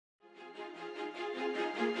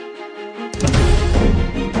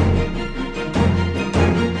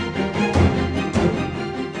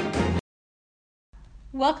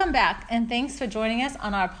Welcome back, and thanks for joining us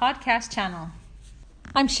on our podcast channel.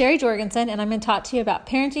 I'm Sherry Jorgensen, and I'm going to talk to you about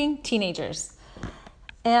parenting teenagers.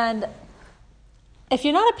 And if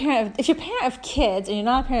you're a parent of kids and you're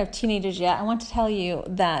not a parent of teenagers yet, I want to tell you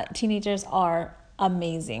that teenagers are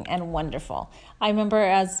amazing and wonderful. I remember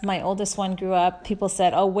as my oldest one grew up, people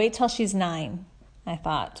said, "Oh, wait till she's 9." I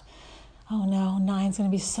thought, "Oh no, 9's going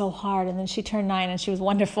to be so hard." And then she turned 9 and she was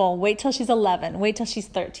wonderful. Wait till she's 11. Wait till she's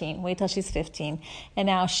 13. Wait till she's 15. And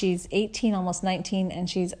now she's 18, almost 19, and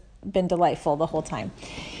she's been delightful the whole time.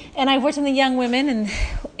 And I've worked in the young women,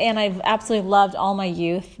 and I've absolutely loved all my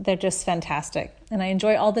youth. They're just fantastic. And I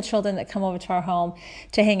enjoy all the children that come over to our home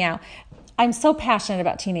to hang out. I'm so passionate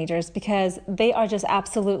about teenagers because they are just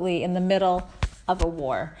absolutely in the middle of a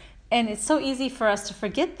war. And it's so easy for us to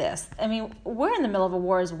forget this. I mean, we're in the middle of a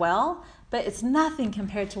war as well, but it's nothing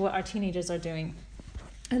compared to what our teenagers are doing.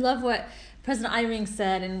 I love what President Eyring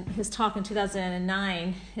said in his talk in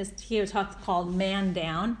 2009. He had a talk called Man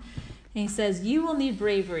Down. And he says, "You will need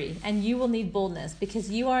bravery and you will need boldness because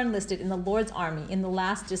you are enlisted in the Lord's army in the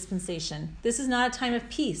last dispensation. This is not a time of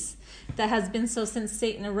peace that has been so since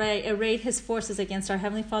Satan arrayed his forces against our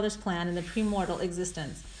Heavenly Father's plan in the premortal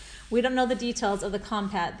existence. We don't know the details of the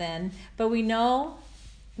combat then, but we know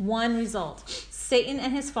one result. Satan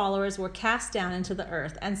and his followers were cast down into the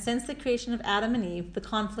earth, and since the creation of Adam and Eve, the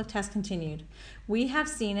conflict has continued. We have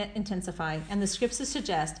seen it intensify, and the scriptures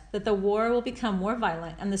suggest that the war will become more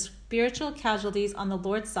violent, and the spiritual casualties on the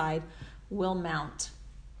Lord's side will mount."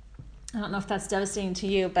 I don't know if that's devastating to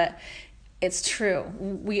you, but it's true.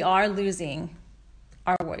 We are losing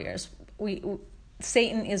our warriors.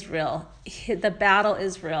 Satan is real. The battle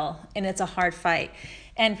is real, and it's a hard fight.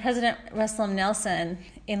 And President Russell M. Nelson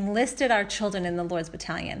enlisted our children in the Lord's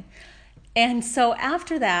Battalion. And so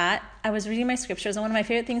after that, I was reading my scriptures, and one of my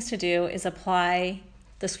favorite things to do is apply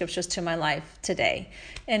the scriptures to my life today.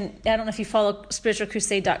 And I don't know if you follow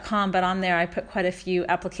spiritualcrusade.com, but on there I put quite a few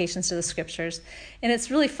applications to the scriptures. And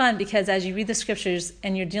it's really fun because as you read the scriptures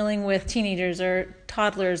and you're dealing with teenagers or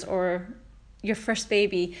toddlers or your first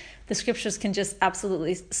baby, the scriptures can just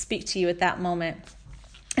absolutely speak to you at that moment.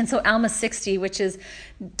 And so Alma 60, which is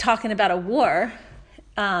talking about a war,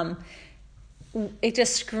 it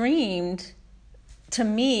just screamed to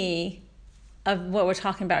me of what we're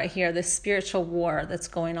talking about here, this spiritual war that's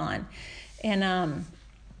going on. And,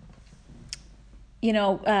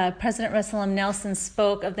 President Russell M. Nelson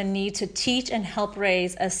spoke of the need to teach and help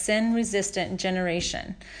raise a sin-resistant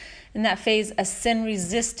generation. In that phase, a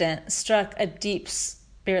sin-resistant struck a deep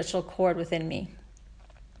spiritual chord within me.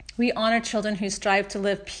 We honor children who strive to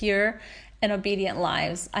live pure and obedient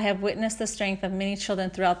lives. I have witnessed the strength of many children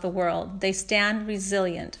throughout the world. They stand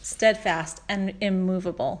resilient, steadfast, and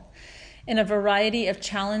immovable. In a variety of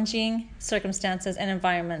challenging circumstances and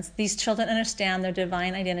environments, these children understand their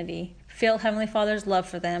divine identity, feel Heavenly Father's love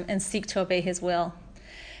for them, and seek to obey His will.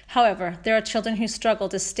 However, there are children who struggle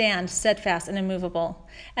to stand steadfast and immovable,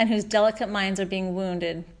 and whose delicate minds are being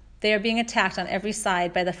wounded. They are being attacked on every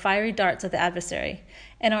side by the fiery darts of the adversary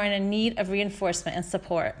and are in need of reinforcement and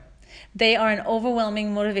support. They are an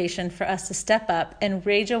overwhelming motivation for us to step up and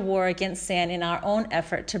wage a war against sin in our own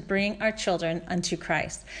effort to bring our children unto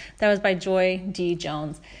Christ. That was by Joy D.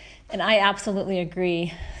 Jones, and I absolutely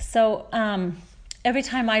agree. So every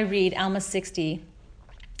time I read Alma 60,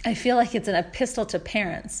 I feel like it's an epistle to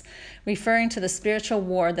parents, referring to the spiritual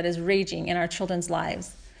war that is raging in our children's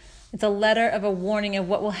lives. It's a letter of a warning of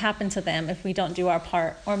what will happen to them if we don't do our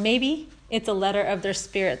part. Or maybe it's a letter of their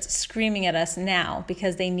spirits screaming at us now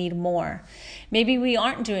because they need more. Maybe we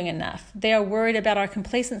aren't doing enough. They are worried about our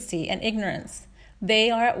complacency and ignorance. They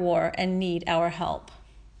are at war and need our help.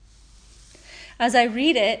 As I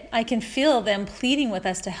read it, I can feel them pleading with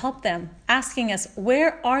us to help them, asking us,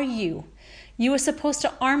 "Where are you? You were supposed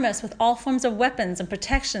to arm us with all forms of weapons and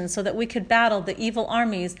protection so that we could battle the evil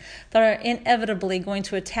armies that are inevitably going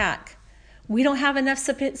to attack. We don't have enough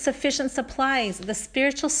sufficient supplies. The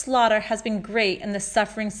spiritual slaughter has been great and the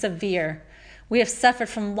suffering severe. We have suffered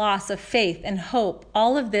from loss of faith and hope.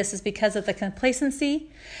 All of this is because of the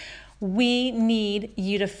complacency. We need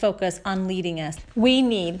you to focus on leading us. We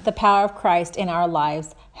need the power of Christ in our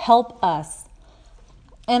lives. Help us."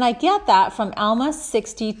 And I get that from Alma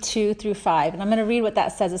 62 through 5. And I'm going to read what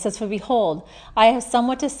that says. It says, "For behold, I have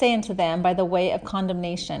somewhat to say unto them by the way of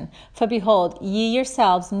condemnation. For behold, ye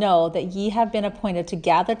yourselves know that ye have been appointed to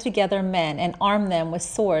gather together men and arm them with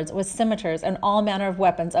swords, with scimitars, and all manner of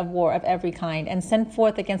weapons of war of every kind, and send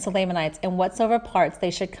forth against the Lamanites in whatsoever parts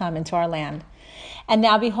they should come into our land. And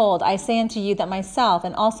now behold, I say unto you that myself,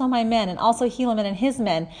 and also my men, and also Helaman and his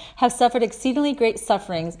men, have suffered exceedingly great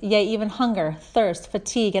sufferings, yea, even hunger, thirst,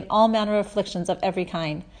 fatigue, and all manner of afflictions of every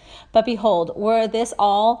kind. But behold, were this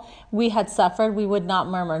all we had suffered, we would not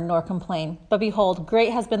murmur nor complain. But behold,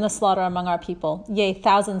 great has been the slaughter among our people. Yea,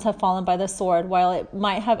 thousands have fallen by the sword, while it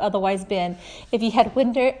might have otherwise been, if ye had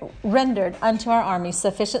rendered unto our armies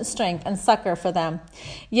sufficient strength and succor for them.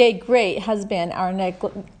 Yea, great has been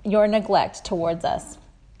your neglect towards us.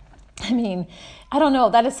 I mean, I don't know.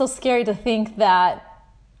 That is so scary to think that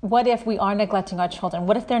what if we are neglecting our children?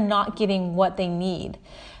 What if they're not getting what they need?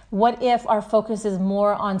 What if our focus is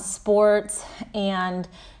more on sports and,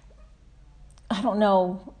 I don't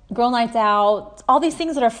know, girl nights out, all these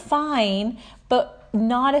things that are fine, but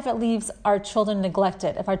not if it leaves our children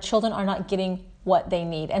neglected, if our children are not getting what they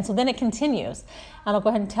need. And so then it continues. And I'll go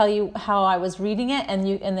ahead and tell you how I was reading it and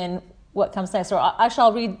then what comes next. Or actually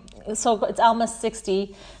I'll read, so it's Alma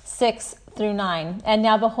 66 through 9. And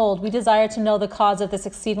now behold, we desire to know the cause of this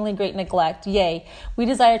exceedingly great neglect. Yea, we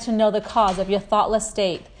desire to know the cause of your thoughtless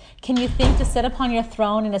state. Can you think to sit upon your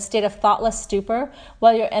throne in a state of thoughtless stupor,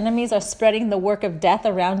 while your enemies are spreading the work of death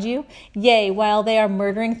around you? Yea, while they are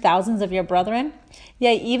murdering thousands of your brethren?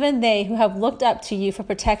 Yea, even they who have looked up to you for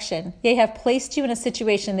protection, yea, have placed you in a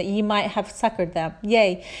situation that ye might have succored them.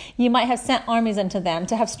 Yea, ye might have sent armies unto them,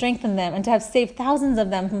 to have strengthened them, and to have saved thousands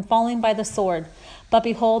of them from falling by the sword. But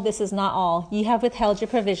behold, this is not all. Ye have withheld your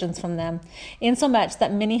provisions from them, insomuch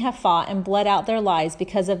that many have fought and bled out their lives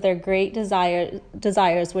because of their great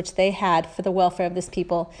desires which they had for the welfare of this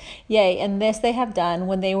people. Yea, and this they have done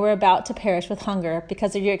when they were about to perish with hunger,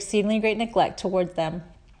 because of your exceedingly great neglect towards them.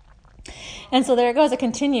 And so there it goes. It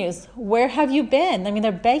continues. Where have you been? I mean,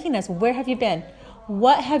 they're begging us. Where have you been?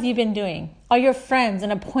 What have you been doing? Are your friends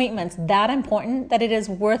and appointments that important that it is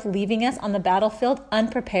worth leaving us on the battlefield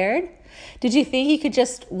unprepared? Did you think you could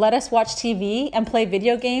just let us watch TV and play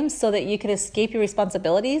video games so that you could escape your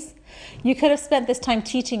responsibilities? You could have spent this time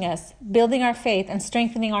teaching us, building our faith, and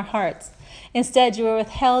strengthening our hearts. Instead, you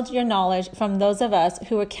withheld your knowledge from those of us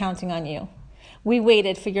who were counting on you. We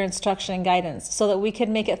waited for your instruction and guidance so that we could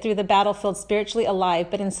make it through the battlefield spiritually alive,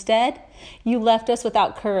 but instead, you left us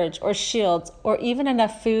without courage or shields or even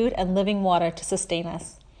enough food and living water to sustain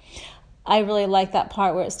us. I really like that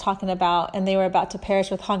part where it's talking about, and they were about to perish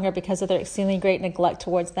with hunger because of their exceedingly great neglect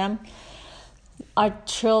towards them. Our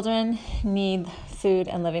children need food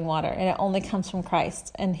and living water, and it only comes from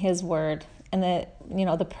Christ and His Word, and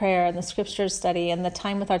the prayer and the scripture study and the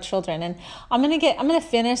time with our children. And I'm gonna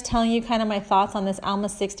finish telling you kind of my thoughts on this Alma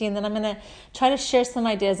 60, and then I'm gonna try to share some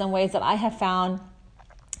ideas and ways that I have found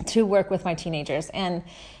to work with my teenagers. And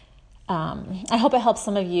I hope it helps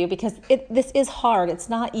some of you, because this is hard. It's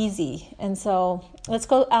not easy. And so let's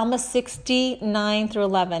go Alma 69 through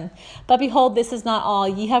 11. But behold, this is not all.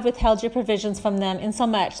 Ye have withheld your provisions from them,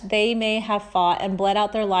 insomuch they may have fought and bled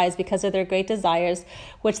out their lives because of their great desires,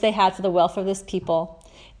 which they had for the welfare of this people.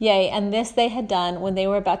 Yea, and this they had done when they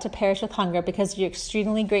were about to perish with hunger because of your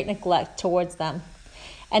extremely great neglect towards them.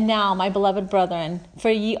 And now, my beloved brethren, for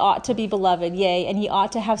ye ought to be beloved, yea, and ye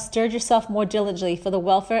ought to have stirred yourself more diligently for the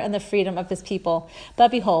welfare and the freedom of this people.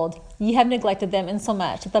 But behold, ye have neglected them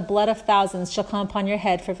insomuch that the blood of thousands shall come upon your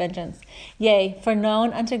head for vengeance. Yea, for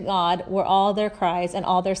known unto God were all their cries and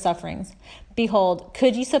all their sufferings. Behold,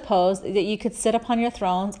 could ye suppose that ye could sit upon your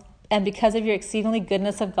thrones, and because of your exceedingly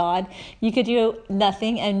goodness of God, you could do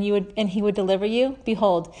nothing, and He would deliver you?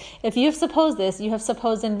 Behold, if you have supposed this, you have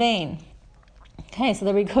supposed in vain. Okay, so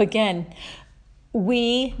there we go again.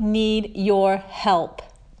 We need your help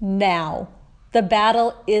now. The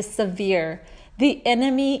battle is severe. The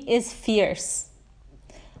enemy is fierce.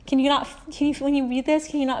 When you read this,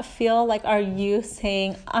 can you not feel like our youth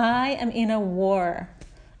saying, I am in a war?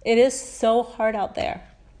 It is so hard out there.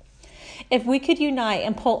 If we could unite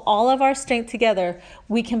and pull all of our strength together,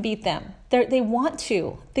 we can beat them. They want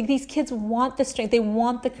to. These kids want the strength. They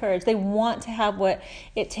want the courage. They want to have what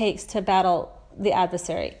it takes to battle the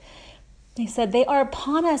adversary. He said, they are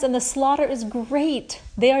upon us and the slaughter is great.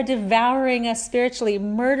 They are devouring us spiritually,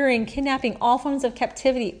 murdering, kidnapping, all forms of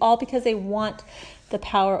captivity, all because they want the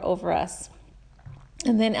power over us.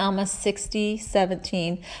 And then Alma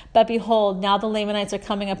 60:17. But behold, now the Lamanites are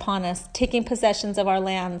coming upon us, taking possessions of our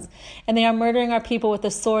lands, and they are murdering our people with the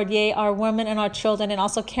sword, yea, our women and our children, and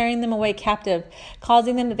also carrying them away captive,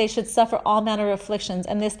 causing them that they should suffer all manner of afflictions,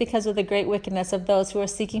 and this because of the great wickedness of those who are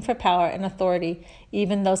seeking for power and authority,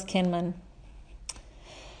 even those kinmen.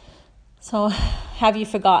 So have you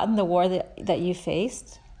forgotten the war that you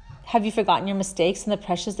faced? Have you forgotten your mistakes and the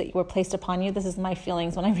pressures that were placed upon you? This is my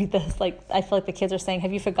feelings when I read this. Like, I feel like the kids are saying,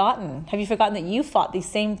 have you forgotten? Have you forgotten that you fought these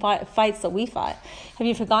same fights that we fought? Have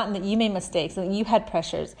you forgotten that you made mistakes and that you had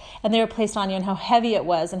pressures and they were placed on you, and how heavy it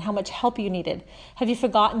was and how much help you needed? Have you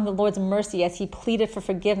forgotten the Lord's mercy as he pleaded for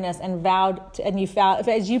forgiveness and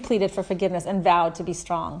as you pleaded for forgiveness and vowed to be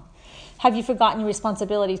strong? Have you forgotten your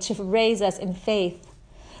responsibility to raise us in faith?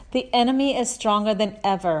 The enemy is stronger than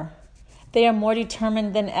ever. They are more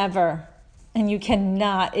determined than ever. And you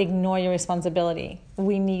cannot ignore your responsibility.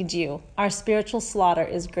 We need you. Our spiritual slaughter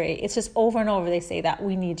is great. It's just over and over they say that.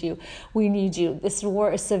 We need you. We need you. This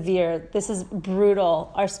war is severe. This is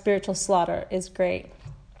brutal. Our spiritual slaughter is great.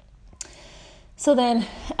 So then,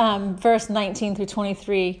 verse 19 through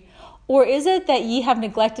 23. Or is it that ye have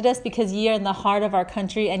neglected us because ye are in the heart of our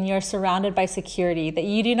country, and ye are surrounded by security, that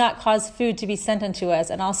ye do not cause food to be sent unto us,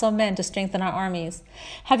 and also men to strengthen our armies?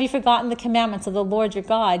 Have you forgotten the commandments of the Lord your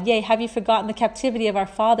God? Yea, have you forgotten the captivity of our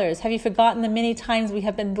fathers? Have you forgotten the many times we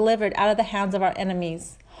have been delivered out of the hands of our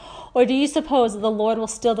enemies? Or do you suppose that the Lord will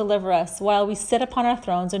still deliver us, while we sit upon our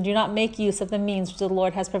thrones and do not make use of the means which the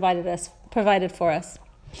Lord has provided for us?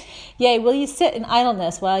 Yea, will ye sit in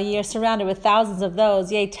idleness while ye are surrounded with thousands of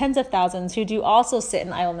those, yea, tens of thousands, who do also sit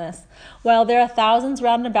in idleness, while there are thousands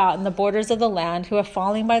round about in the borders of the land who are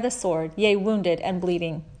falling by the sword, yea, wounded and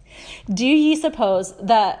bleeding? Do ye suppose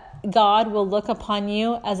that God will look upon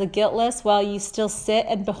you as a guiltless while ye still sit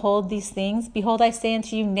and behold these things? Behold, I say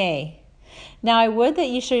unto you, nay. Now I would that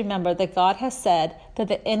ye should remember that God has said that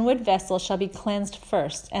the inward vessel shall be cleansed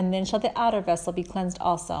first, and then shall the outer vessel be cleansed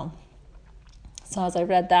also. So as I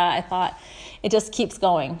read that, I thought it just keeps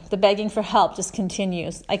going. The begging for help just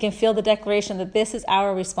continues. I can feel the declaration that this is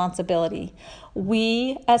our responsibility.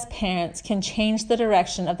 We as parents can change the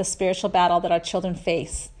direction of the spiritual battle that our children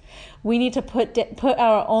face. We need to put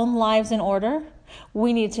our own lives in order.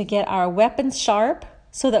 We need to get our weapons sharp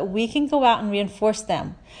so that we can go out and reinforce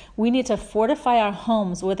them. We need to fortify our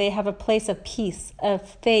homes where they have a place of peace, of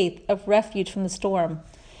faith, of refuge from the storm.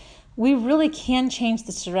 We really can change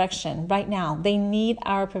this direction right now. They need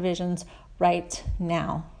our provisions right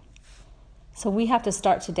now. So we have to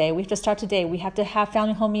start today. We have to have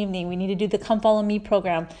family home evening. We need to do the Come Follow Me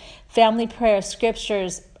program, family prayer,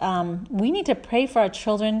 scriptures. We need to pray for our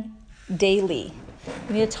children daily.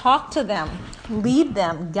 We need to talk to them, lead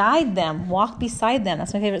them, guide them, walk beside them.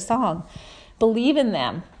 That's my favorite song. Believe in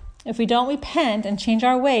them. If we don't repent and change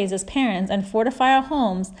our ways as parents and fortify our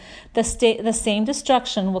homes, the same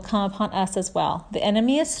destruction will come upon us as well. The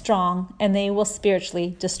enemy is strong, and they will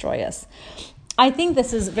spiritually destroy us. I think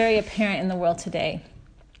this is very apparent in the world today,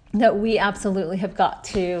 that we absolutely have got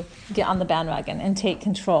to get on the bandwagon and take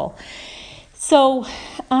control. So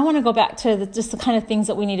I want to go back to just the kind of things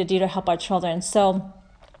that we need to do to help our children. So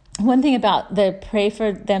one thing about the pray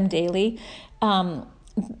for them daily,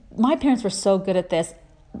 my parents were so good at this.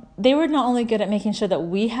 They were not only good at making sure that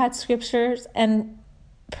we had scriptures and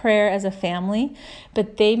prayer as a family,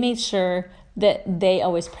 but they made sure that they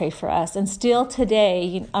always pray for us. And still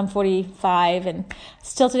today, I'm 45, and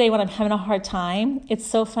still today when I'm having a hard time, it's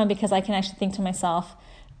so fun because I can actually think to myself,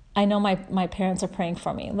 I know my parents are praying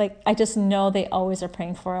for me. Like, I just know they always are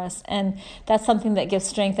praying for us. And that's something that gives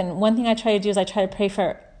strength. And one thing I try to do is I try to pray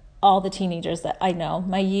for all the teenagers that I know,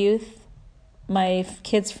 my youth, my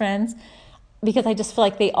kids' friends, because I just feel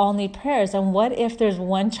like they all need prayers. And what if there's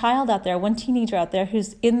one child out there, one teenager out there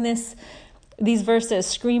who's in these verses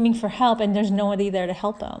screaming for help, and there's nobody there to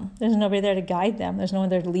help them. There's nobody there to guide them. There's no one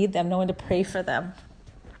there to lead them, no one to pray for them.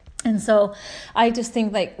 And so I just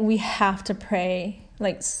think like we have to pray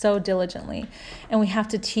like so diligently, and we have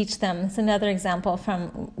to teach them. It's another example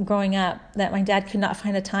from growing up that my dad could not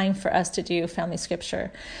find the time for us to do family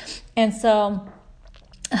scripture. And so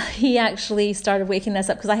he actually started waking us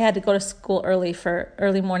up because I had to go to school early for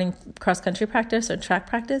early morning cross-country practice or track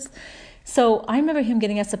practice. So I remember him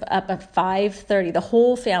getting us up at 5:30, the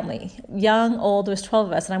whole family, young, old. There was 12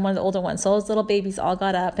 of us, and I'm one of the older ones. So those little babies all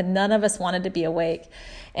got up, and none of us wanted to be awake.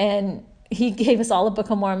 And he gave us all a Book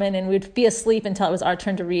of Mormon, and we'd be asleep until it was our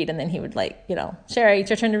turn to read. And then he would Sherry, it's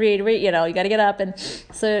your turn to read, you got to get up. And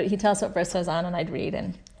so he'd tell us what verse was on, and I'd read.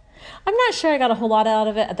 And I'm not sure I got a whole lot out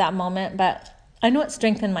of it at that moment, but I know it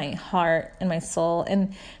strengthened my heart and my soul.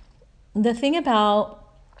 And the thing about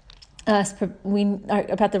us,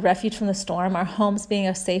 about the refuge from the storm, our homes being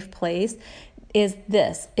a safe place, is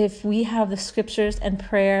this: if we have the scriptures and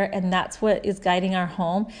prayer and that's what is guiding our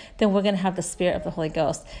home, then we're going to have the Spirit of the Holy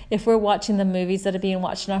Ghost. If we're watching the movies that are being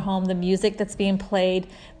watched in our home, the music that's being played,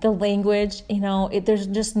 the language, there's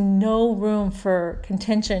just no room for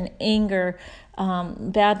contention, anger,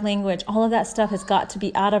 bad language. All of that stuff has got to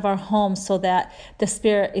be out of our home so that the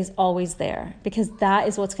Spirit is always there, because that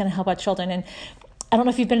is what's going to help our children. And I don't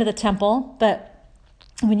know if you've been to the temple, but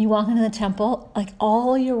when you walk into the temple, like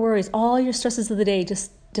all your worries, all your stresses of the day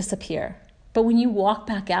just disappear. But when you walk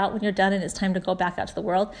back out, when you're done and it's time to go back out to the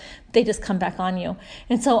world, they just come back on you.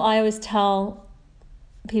 And so I always tell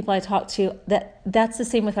people I talk to that that's the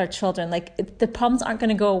same with our children. Like, the problems aren't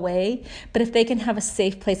going to go away, but if they can have a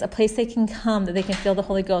safe place, a place they can come, that they can feel the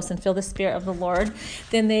Holy Ghost and feel the Spirit of the Lord,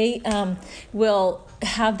 then they will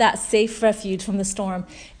have that safe refuge from the storm.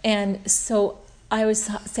 And so I always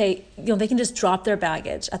say, they can just drop their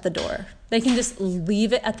baggage at the door. They can just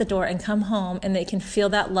leave it at the door and come home, and they can feel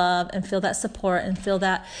that love and feel that support and feel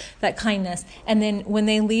that kindness. And then when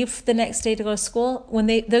they leave the next day to go to school,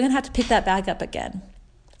 they're going to have to pick that bag up again.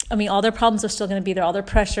 I mean, all their problems are still going to be there, all their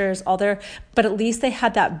pressures, but at least they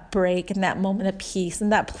had that break and that moment of peace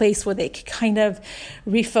and that place where they could kind of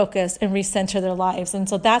refocus and recenter their lives. And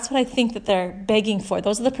so that's what I think that they're begging for.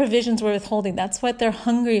 Those are the provisions we're withholding. That's what they're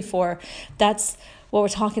hungry for. That's what we're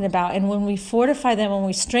talking about. And when we fortify them, when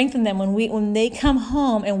we strengthen them, when they come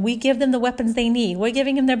home and we give them the weapons they need, we're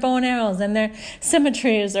giving them their bow and arrows and their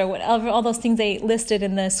symmetries or whatever, all those things they listed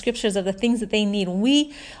in the scriptures of the things that they need. When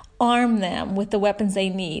we arm them with the weapons they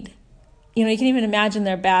need. You can even imagine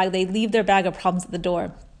their bag. They leave their bag of problems at the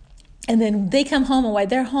door. And then they come home, and while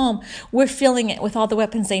they're home, we're filling it with all the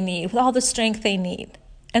weapons they need, with all the strength they need.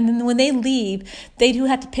 And then when they leave, they do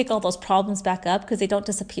have to pick all those problems back up because they don't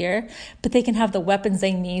disappear, but they can have the weapons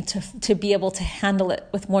they need to be able to handle it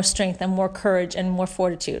with more strength and more courage and more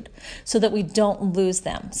fortitude, so that we don't lose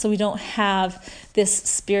them. So we don't have this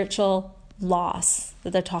spiritual loss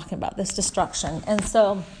that they're talking about, this destruction. And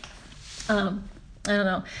so, I don't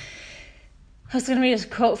know. I was going to read a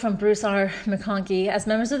quote from Bruce R. McConkie. As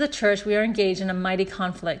members of the church, we are engaged in a mighty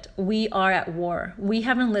conflict. We are at war. We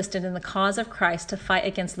have enlisted in the cause of Christ to fight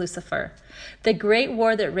against Lucifer. The great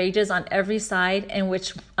war that rages on every side, and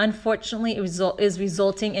which unfortunately is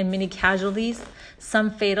resulting in many casualties,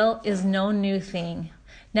 some fatal, is no new thing.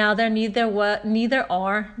 Now there neither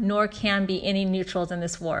are nor can be any neutrals in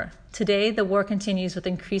this war. Today, the war continues with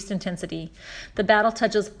increased intensity. The battle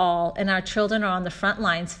touches all, and our children are on the front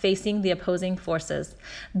lines facing the opposing forces.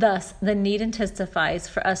 Thus, the need intensifies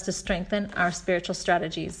for us to strengthen our spiritual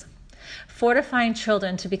strategies. Fortifying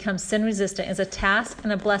children to become sin-resistant is a task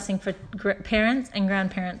and a blessing for parents and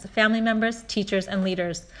grandparents, family members, teachers, and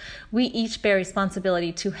leaders. We each bear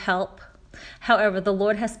responsibility to help. However, the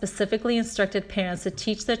Lord has specifically instructed parents to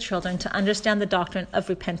teach their children to understand the doctrine of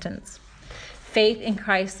repentance, faith in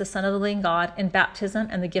Christ, the Son of the living God, in baptism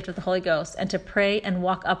and the gift of the Holy Ghost, and to pray and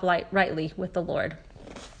walk uprightly with the Lord.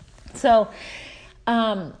 So,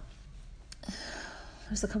 there's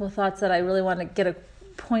a couple of thoughts that I really want to get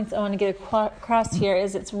across here.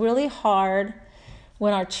 Is it's really hard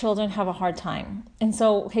when our children have a hard time. And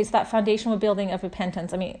so that foundation we're building of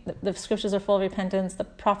repentance. I mean, the scriptures are full of repentance. The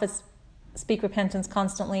prophets speak repentance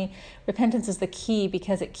constantly. Repentance is the key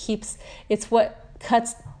because it's what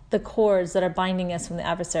cuts the cords that are binding us from the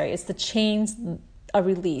adversary. It's the chains are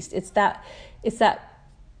released. It's that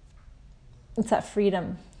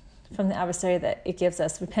freedom from the adversary that it gives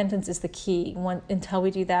us. Repentance is the key. Until we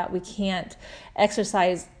do that, we can't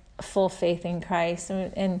exercise full faith in Christ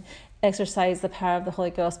and exercise the power of the Holy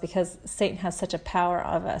Ghost, because Satan has such a power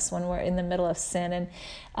of us when we're in the middle of sin. And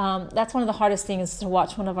that's one of the hardest things, is to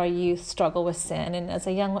watch one of our youth struggle with sin. And as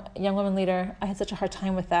a young woman leader, I had such a hard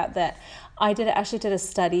time with that I actually did a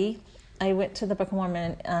study. I went to the Book of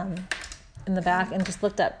Mormon in the back and just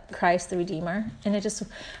looked up Christ the Redeemer. And I just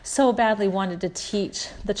so badly wanted to teach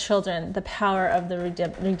the children the power of the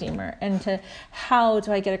Redeemer, and how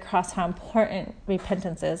do I get across how important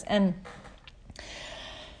repentance is. And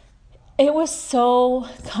it was so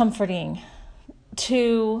comforting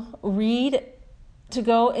to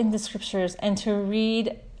go in the scriptures and to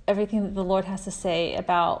read everything that the Lord has to say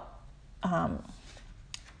about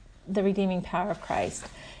the redeeming power of Christ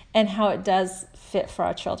and how it does fit for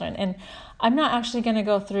our children. And I'm not actually going to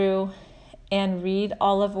go through and read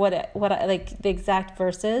all of what I like the exact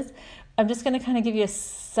verses. I'm just going to kind of give you a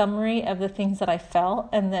summary of the things that I felt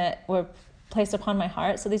and that were placed upon my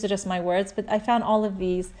heart. So these are just my words, but I found all of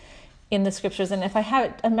these in the scriptures. And if I have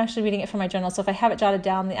it, I'm actually reading it from my journal. So if I have it jotted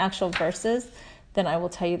down, the actual verses, then I will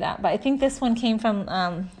tell you that. But I think this one came from,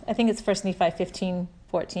 I think it's 1 Nephi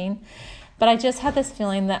 15:14. But I just had this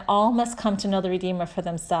feeling that all must come to know the Redeemer for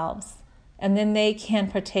themselves. And then they can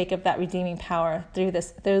partake of that redeeming power through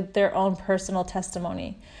their own personal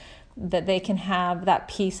testimony, that they can have that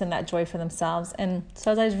peace and that joy for themselves. And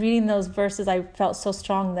so as I was reading those verses, I felt so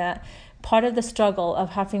strong that part of the struggle of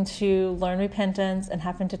having to learn repentance and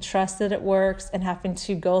having to trust that it works and having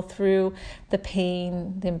to go through the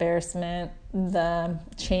pain, the embarrassment, the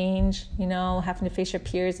change, having to face your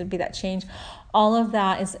peers and be that change, all of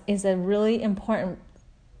that is a really important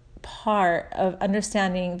part of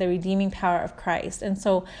understanding the redeeming power of Christ. And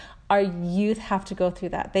so our youth have to go through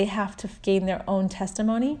that. They have to gain their own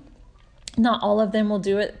testimony. Not all of them will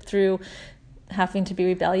do it through having to be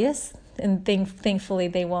rebellious, and thankfully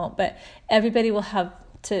they won't, but everybody will have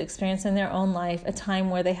to experience in their own life a time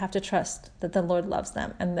where they have to trust that the Lord loves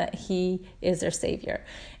them and that He is their Savior.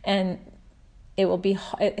 And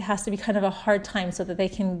it has to be kind of a hard time so that they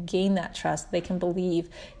can gain that trust. They can believe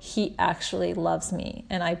He actually loves me,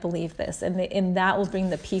 and I believe this, and that will bring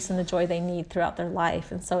the peace and the joy they need throughout their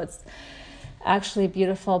life. And so it's actually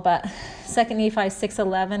beautiful. But 2 Nephi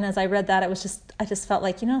 6:11, as I read that, I just felt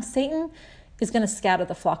like, Satan is going to scatter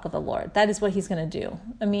the flock of the Lord. That is what he's going to do.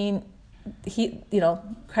 I mean,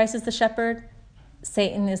 Christ is the shepherd,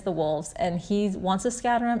 Satan is the wolves, and he wants to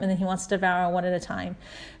scatter them, and then he wants to devour them one at a time.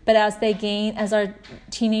 But as our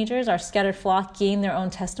teenagers, our scattered flock, gain their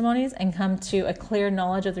own testimonies and come to a clear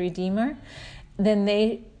knowledge of the Redeemer, then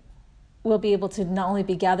they will be able to not only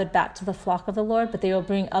be gathered back to the flock of the Lord, but they will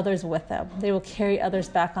bring others with them. They will carry others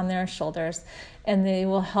back on their shoulders, and they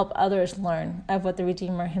will help others learn of what the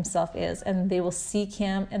Redeemer Himself is, and they will seek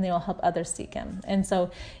Him, and they will help others seek Him. And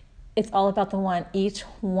so it's all about the one. Each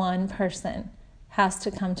one person has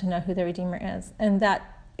to come to know who the Redeemer is, and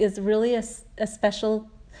that is really a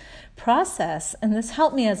special process. And this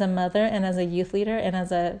helped me as a mother and as a youth leader and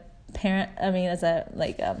as a parent. I mean, as a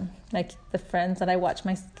like the friends that I watch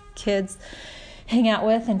my kids hang out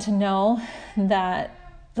with, and to know that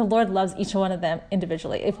the Lord loves each one of them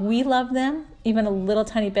individually. If we love them even a little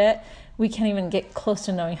tiny bit, we can't even get close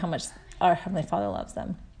to knowing how much our Heavenly Father loves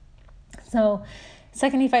them. So 2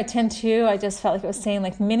 Nephi 10:2, I just felt like it was saying,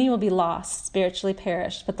 like, many will be lost, spiritually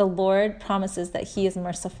perished, but the Lord promises that He is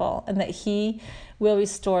merciful and that He will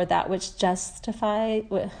restore that which justly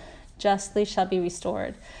shall be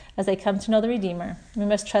restored. As they come to know the Redeemer, we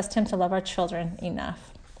must trust Him to love our children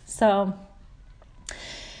enough. So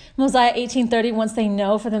Mosiah 18:30, once they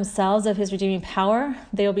know for themselves of His redeeming power,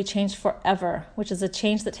 they will be changed forever, which is a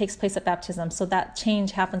change that takes place at baptism. So that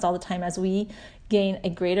change happens all the time. As we gain a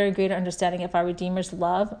greater and greater understanding of our Redeemer's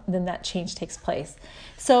love, then that change takes place.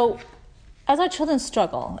 So as our children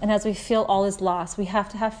struggle and as we feel all is lost, we have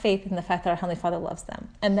to have faith in the fact that our Heavenly Father loves them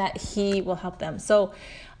and that He will help them. So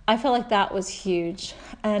I feel like that was huge.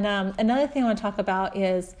 And another thing I want to talk about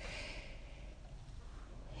is,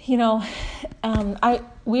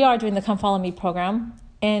 we are doing the Come Follow Me program,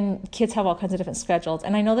 and kids have all kinds of different schedules.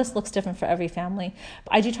 And I know this looks different for every family,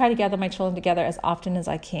 but I do try to gather my children together as often as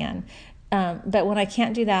I can. But when I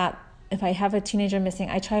can't do that, if I have a teenager missing,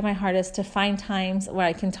 I try my hardest to find times where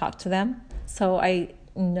I can talk to them. So I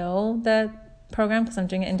know the program because I'm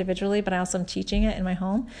doing it individually, but I also am teaching it in my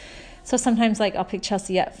home. So sometimes, like, I'll pick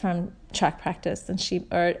Chelsea up from track practice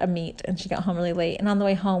or a meet, and she got home really late. And on the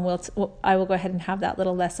way home, I will go ahead and have that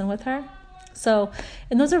little lesson with her. So,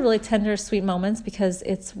 and those are really tender, sweet moments because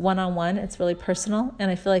it's one-on-one, it's really personal, and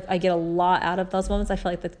I feel like I get a lot out of those moments. I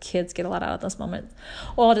feel like the kids get a lot out of those moments.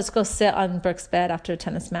 Or I'll just go sit on Brooke's bed after a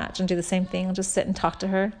tennis match and do the same thing. I'll just sit and talk to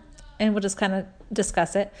her, and we'll just kind of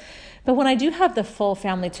discuss it. But when I do have the full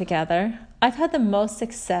family together, I've had the most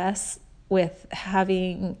success with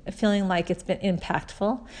feeling like it's been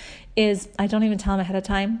impactful is I don't even tell them ahead of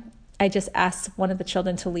time. I just ask one of the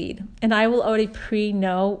children to lead, and I will already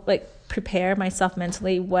prepare myself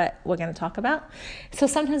mentally what we're going to talk about. So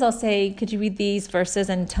sometimes I'll say, could you read these verses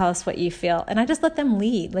and tell us what you feel? And I just let them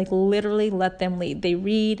lead, like literally let them lead. They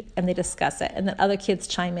read and they discuss it, and then other kids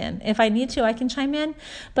chime in. If I need to, I can chime in,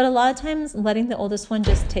 but a lot of times letting the oldest one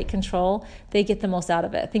just take control, they get the most out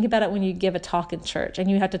of it. Think about it when you give a talk in church and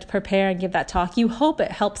you have to prepare and give that talk. You hope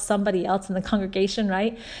it helps somebody else in the congregation,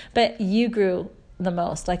 right? But you grew the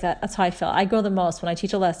most. That's how I feel. I grow the most when I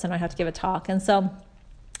teach a lesson, I have to give a talk. And so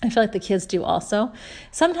I feel like the kids do also.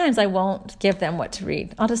 Sometimes I won't give them what to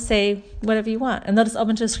read. I'll just say whatever you want, and they'll just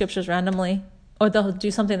open to the scriptures randomly, or they'll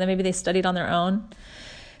do something that maybe they studied on their own.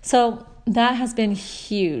 So that has been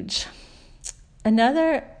huge.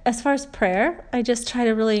 As far as prayer, I just try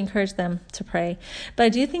to really encourage them to pray. But I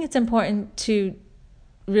do think it's important to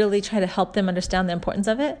really try to help them understand the importance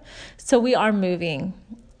of it. So we are moving,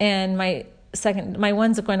 and my my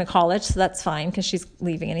one's going to college, so that's fine because she's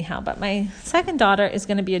leaving anyhow. But my second daughter is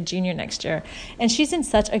going to be a junior next year, and she's in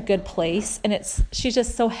such a good place, and she's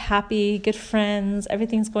just so happy, good friends,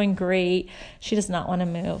 everything's going great. She does not want to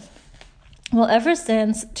move. Well, ever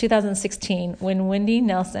since 2016, when Wendy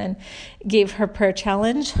Nelson gave her prayer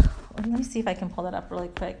challenge, let me see if I can pull that up really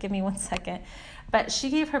quick. Give me 1 second. But she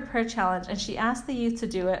gave her prayer challenge, and she asked the youth to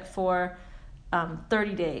do it for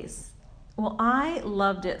 30 days. Well, I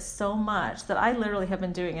loved it so much that I literally have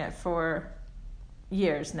been doing it for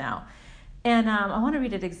years now. And I want to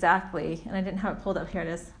read it exactly, and I didn't have it pulled up. Here it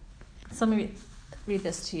is. So let me read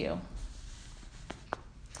this to you.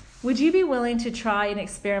 Would you be willing to try an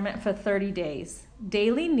experiment for 30 days?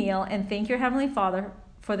 Daily kneel and thank your Heavenly Father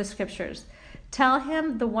for the scriptures. Tell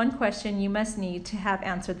him the one question you must need to have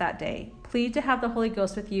answered that day. Plead to have the Holy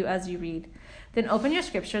Ghost with you as you read. Then open your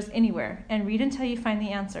scriptures anywhere and read until you find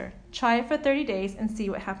the answer. Try it for 30 days and see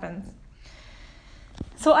what happens.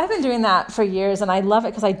 So I've been doing that for years, and I love it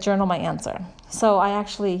because I journal my answer. So I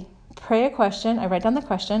actually pray a question, I write down the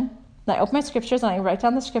question, then I open my scriptures and I write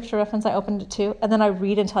down the scripture reference I opened it to, and then I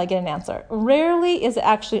read until I get an answer. Rarely is it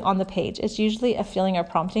actually on the page. It's usually a feeling or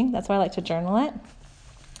prompting. That's why I like to journal it.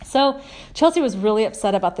 So Chelsea was really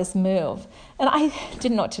upset about this move, and I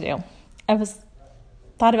didn't know what to do.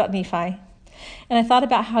 Thought about Nephi, and I thought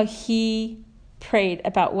about how he prayed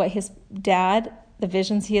about what his dad, the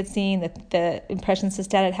visions he had seen, the impressions his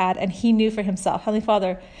dad had, and he knew for himself. Heavenly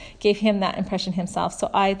Father gave him that impression himself. So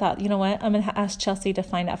I thought, you know what, I'm going to ask Chelsea to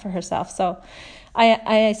find out for herself. So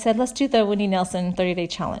I said, let's do the Wendy Nelson 30-day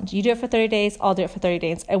challenge. You do it for 30 days, I'll do it for 30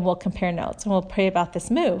 days, and we'll compare notes, and we'll pray about this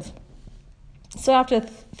move. So after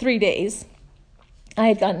 3 days, I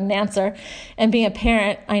had gotten an answer, and being a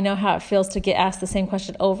parent, I know how it feels to get asked the same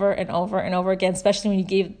question over and over and over again, especially when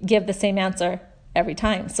you give the same answer every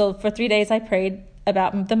time. So for 3 days, I prayed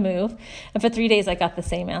about the move, and for 3 days, I got the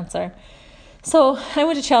same answer. So I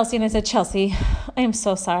went to Chelsea, and I said, Chelsea, I am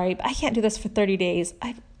so sorry, but I can't do this for 30 days.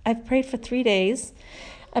 I've prayed for 3 days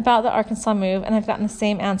about the Arkansas move, and I've gotten the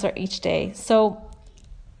same answer each day. So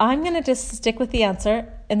I'm going to just stick with the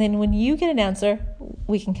answer, and then when you get an answer,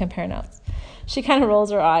 we can compare notes. She kind of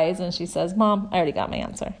rolls her eyes, and she says, Mom, I already got my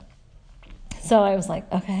answer. So I was like,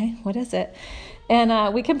 okay, what is it?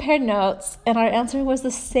 And we compared notes, and our answer was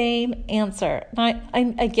the same answer. Now,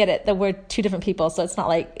 I get it that we're two different people, so it's not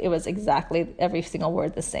like it was exactly every single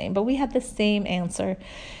word the same, but we had the same answer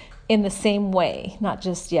in the same way, not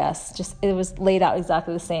just yes, just it was laid out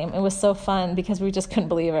exactly the same. It was so fun because we just couldn't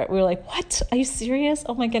believe it. We were like, what? Are you serious?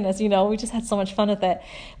 Oh my goodness, we just had so much fun with it.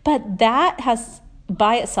 But that has,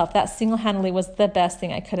 by itself, that single-handedly was the best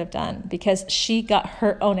thing I could have done because she got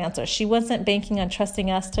her own answer. She wasn't banking on trusting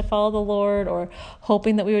us to follow the Lord or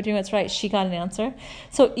hoping that we were doing what's right. She got an answer.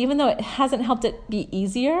 So even though it hasn't helped it be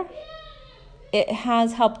easier, it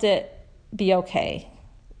has helped it be okay.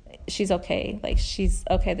 She's okay. Like she's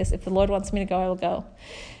okay. If the Lord wants me to go, I will go.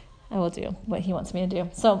 I will do what he wants me to do.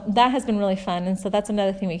 So that has been really fun. And so that's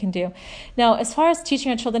another thing we can do. Now, as far as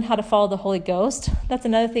teaching our children how to follow the Holy Ghost, that's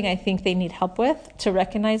another thing I think they need help with, to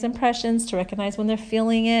recognize impressions, to recognize when they're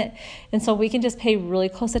feeling it. And so we can just pay really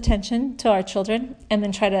close attention to our children and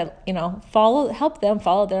then try to, help them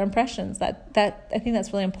follow their impressions. That I think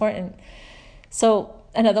that's really important. So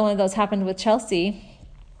another one of those happened with Chelsea.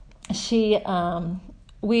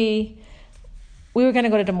 We were going to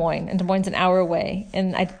go to Des Moines, and Des Moines is an hour away.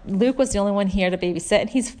 And Luke was the only one here to babysit, and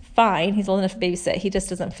he's fine. He's old enough to babysit. He just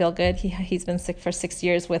doesn't feel good. He's been sick for 6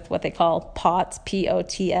 years with what they call POTS,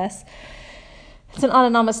 P-O-T-S. It's an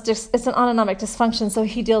autonomic dysfunction, so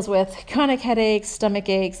he deals with chronic headaches, stomach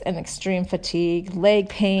aches, and extreme fatigue, leg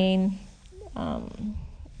pain. I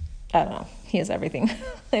don't know. He has everything.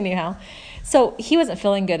 Anyhow, so he wasn't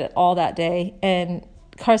feeling good at all that day, and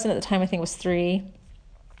Carson at the time I think was 3.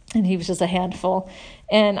 And he was just a handful.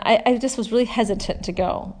 And I just was really hesitant to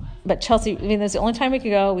go. But Chelsea, there's the only time we could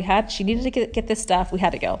go. She needed to get this stuff. We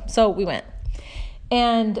had to go. So we went.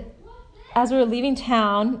 And as we were leaving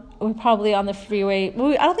town, we were probably on the freeway. I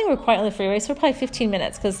don't think we were quite on the freeway. So we're probably 15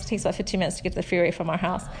 minutes because it takes about 15 minutes to get to the freeway from our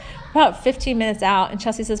house. About 15 minutes out. And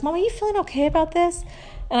Chelsea says, Mom, are you feeling okay about this?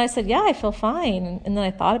 And I said, yeah, I feel fine. And then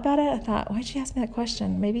I thought about it. I thought, why'd she ask me that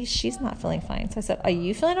question? Maybe she's not feeling fine. So I said, are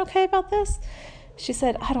you feeling okay about this? She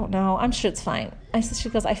said, I don't know. I'm sure it's fine. She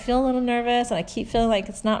goes, I feel a little nervous and I keep feeling like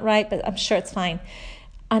it's not right, but I'm sure it's fine.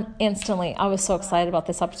 And instantly, I was so excited about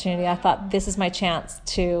this opportunity. I thought, this is my chance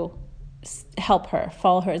to help her,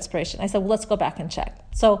 follow her inspiration. I said, well, let's go back and check.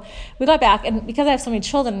 So we got back, and because I have so many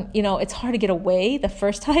children, it's hard to get away the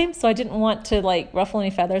first time. So I didn't want to ruffle any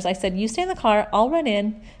feathers. I said, you stay in the car, I'll run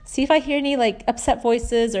in, see if I hear any upset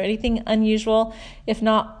voices or anything unusual. If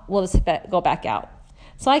not, we'll just go back out.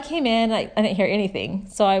 So I came in, I didn't hear anything.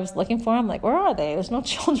 So I was looking for them, where are they? There's no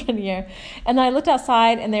children here. And then I looked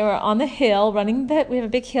outside, and they were on the hill running we have a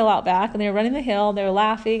big hill out back, and they were running the hill. They were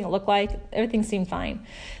laughing. It looked like everything seemed fine.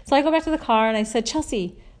 So I go back to the car, and I said,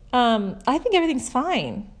 Chelsea, I think everything's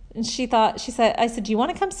fine. And I said, do you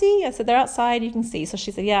want to come see? I said, they're outside, you can see. So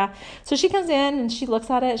she said, yeah. So she comes in and she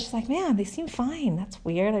looks at it. She's like, man, they seem fine. That's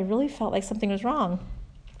weird. I really felt like something was wrong.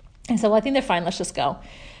 I said, well, I think they're fine. Let's just go.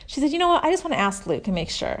 She said, you know what? I just want to ask Luke and make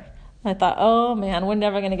sure. And I thought, oh man, we're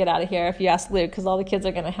never going to get out of here if you ask Luke, because all the kids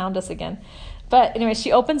are going to hound us again. But anyway,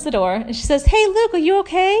 she opens the door and she says, hey, Luke, are you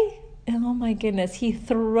okay? And oh my goodness, he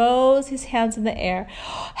throws his hands in the air.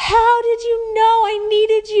 How did you know I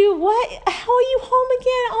needed you? What? How are you home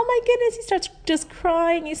again? Oh my goodness. He starts just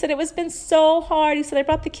crying. He said, it's been so hard. He said, I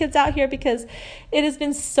brought the kids out here because it has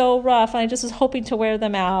been so rough. And I just was hoping to wear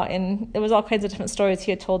them out. And it was all kinds of different stories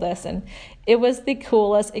he had told us. And it was the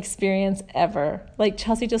coolest experience ever.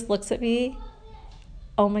 Chelsea just looks at me.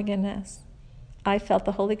 Oh my goodness. I felt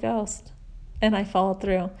the Holy Ghost and I followed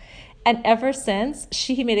through. And ever since,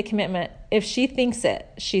 she made a commitment. If she thinks it,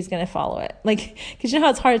 she's going to follow it. Because you know how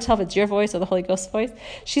it's hard to tell if it's your voice or the Holy Ghost's voice?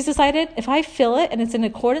 She's decided, if I feel it and it's in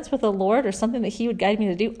accordance with the Lord or something that he would guide me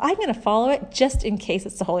to do, I'm going to follow it just in case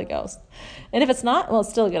it's the Holy Ghost. And if it's not, well, it's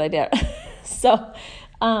still a good idea. So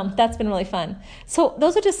that's been really fun. So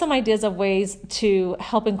those are just some ideas of ways to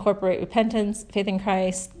help incorporate repentance, faith in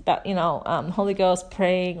Christ, Holy Ghost,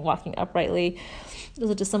 praying, walking uprightly. Those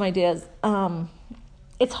are just some ideas.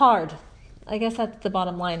 It's hard. I guess that's the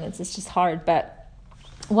bottom line. It's just hard. But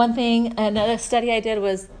another study I did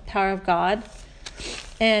was Power of God.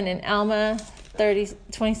 And in Alma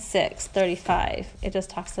 26:35, it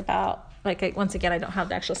just talks about, once again, I don't have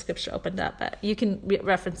the actual scripture opened up, but you can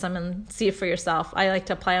reference them and see it for yourself. I like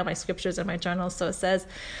to apply all my scriptures in my journal. So it says,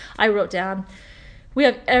 I wrote down, we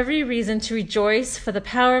have every reason to rejoice, for the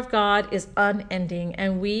power of God is unending,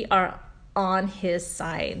 and we are on his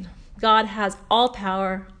side. God has all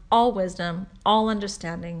power, all wisdom, all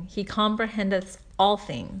understanding. He comprehendeth all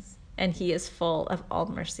things, and he is full of all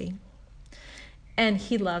mercy. And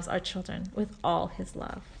he loves our children with all his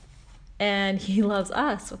love. And he loves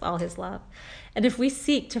us with all his love. And if we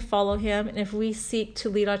seek to follow him, and if we seek to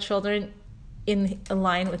lead our children in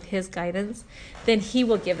line with his guidance, then he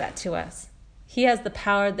will give that to us. He has the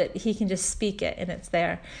power that he can just speak it and it's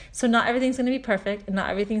there. So not everything's going to be perfect, and not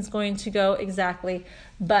everything's going to go exactly,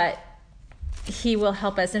 but he will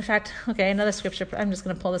help us. In fact, another scripture. I'm just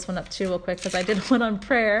going to pull this one up too real quick, because I did one on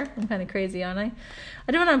prayer. I'm kind of crazy, aren't I?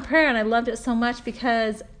 I did one on prayer, and I loved it so much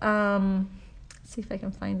because, let's see if I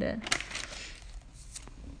can find it.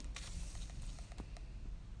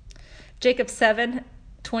 Jacob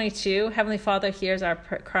 7:22, Heavenly Father hears our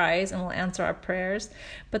cries and will answer our prayers.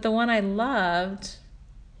 But the one I loved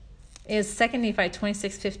is 2 Nephi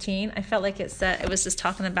 26:15. I felt like it was just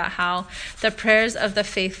talking about how the prayers of the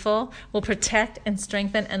faithful will protect and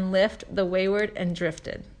strengthen and lift the wayward and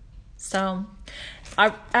drifted. So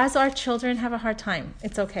as our children have a hard time,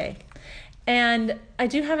 it's okay. And I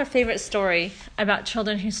do have a favorite story about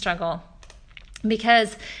children who struggle,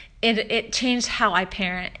 because it changed how I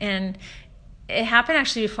parent. And it happened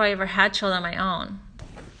actually before I ever had children of my own.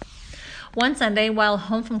 One Sunday, while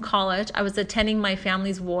home from college, I was attending my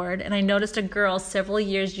family's ward, and I noticed a girl several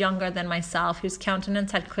years younger than myself whose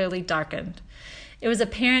countenance had clearly darkened. It was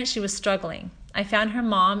apparent she was struggling. I found her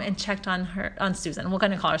mom and checked on Susan. We're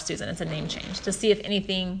going to call her Susan. It's a name change, to see if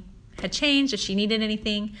anything had changed, if she needed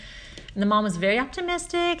anything. And the mom was very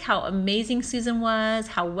optimistic, how amazing Susan was,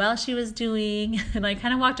 how well she was doing. And I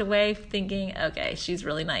kind of walked away thinking, okay, she's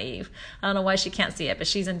really naive. I don't know why she can't see it, but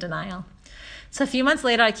she's in denial. So a few months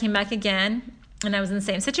later, I came back again, and I was in the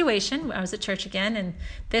same situation. I was at church again, and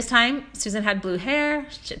this time, Susan had blue hair,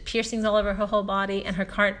 she had piercings all over her whole body, and her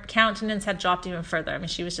countenance had dropped even further. I mean,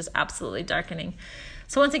 she was just absolutely darkening.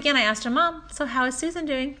 So once again, I asked her mom, so how is Susan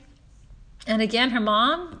doing? And again, her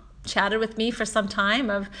mom chatted with me for some time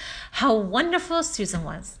of how wonderful Susan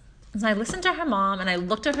was. As I listened to her mom and I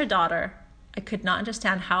looked at her daughter, I could not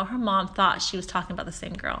understand how her mom thought she was talking about the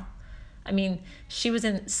same girl. I mean, she was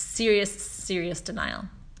in serious denial.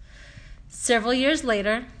 Several years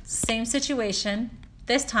later, same situation.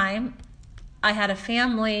 This time, I had a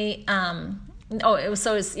family.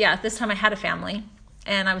 This time I had a family,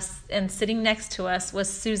 and sitting next to us was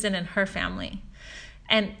Susan and her family.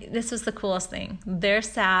 And this was the coolest thing. There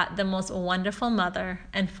sat the most wonderful mother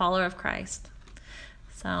and follower of Christ.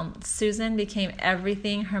 So Susan became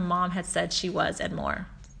everything her mom had said she was and more.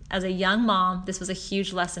 As a young mom, this was a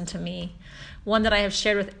huge lesson to me, one that I have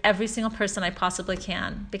shared with every single person I possibly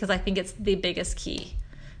can, because I think it's the biggest key.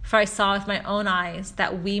 For I saw with my own eyes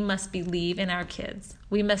that we must believe in our kids.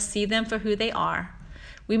 We must see them for who they are.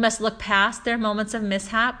 We must look past their moments of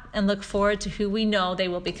mishap and look forward to who we know they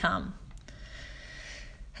will become.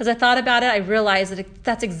 As I thought about it, I realized that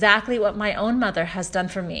that's exactly what my own mother has done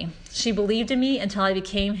for me. She believed in me until I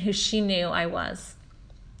became who she knew I was.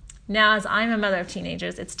 Now, as I'm a mother of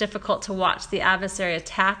teenagers, it's difficult to watch the adversary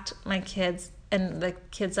attack my kids and the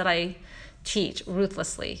kids that I teach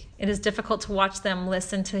ruthlessly. It is difficult to watch them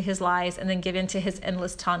listen to his lies and then give in to his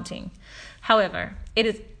endless taunting. However, it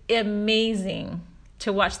is amazing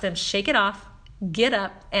to watch them shake it off, get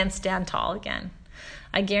up, and stand tall again.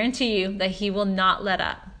 I guarantee you that he will not let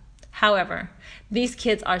up. However, these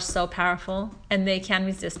kids are so powerful and they can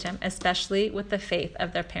resist him, especially with the faith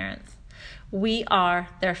of their parents. We are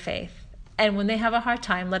their faith. And when they have a hard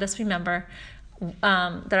time, let us remember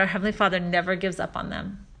that our Heavenly Father never gives up on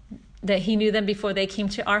them. That he knew them before they came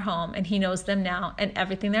to our home, and he knows them now and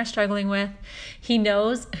everything they're struggling with. He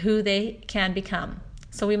knows who they can become.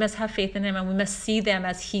 So we must have faith in him, and we must see them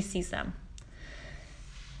as he sees them.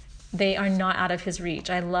 They are not out of his reach.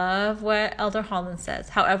 I love what Elder Holland says.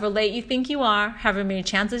 However late you think you are, however many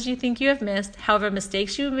chances you think you have missed, however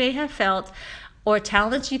mistakes you may have felt, or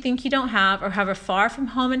talents you think you don't have, or however far from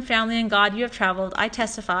home and family and God you have traveled, I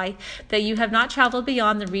testify that you have not traveled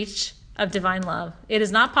beyond the reach of divine love. It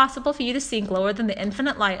is not possible for you to sink lower than the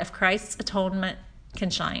infinite light of Christ's atonement can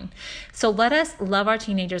shine. So let us love our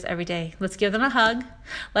teenagers every day. Let's give them a hug.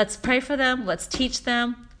 Let's pray for them. Let's teach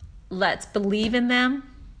them. Let's believe in them.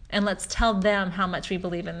 And let's tell them how much we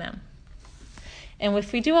believe in them. And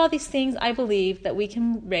if we do all these things, I believe that we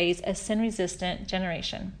can raise a sin-resistant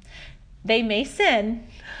generation. They may sin,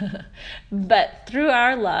 but through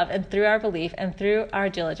our love and through our belief and through our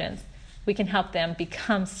diligence, we can help them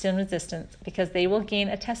become sin-resistant, because they will gain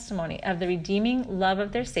a testimony of the redeeming love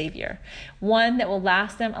of their Savior, one that will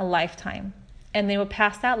last them a lifetime. And they will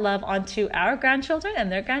pass that love on to our grandchildren and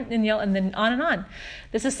their and then on and on.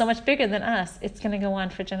 This is so much bigger than us. It's going to go on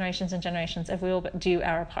for generations and generations if we will do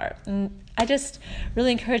our part. And I just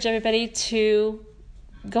really encourage everybody to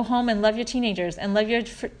go home and love your teenagers and love your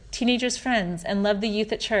teenagers' friends and love the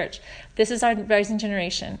youth at church. This is our rising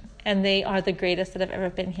generation, and they are the greatest that have ever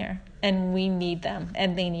been here. And we need them,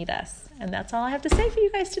 and they need us. And that's all I have to say for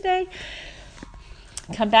you guys today.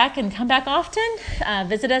 Come back often.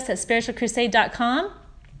 Visit us at spiritualcrusade.com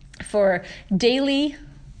for daily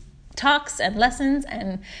talks and lessons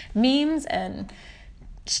and memes. And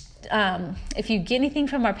if you get anything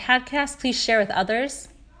from our podcast, please share with others.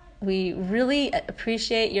 We really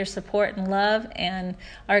appreciate your support and love, and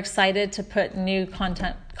are excited to put new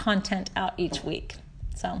content out each week.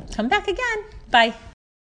 So come back again. Bye.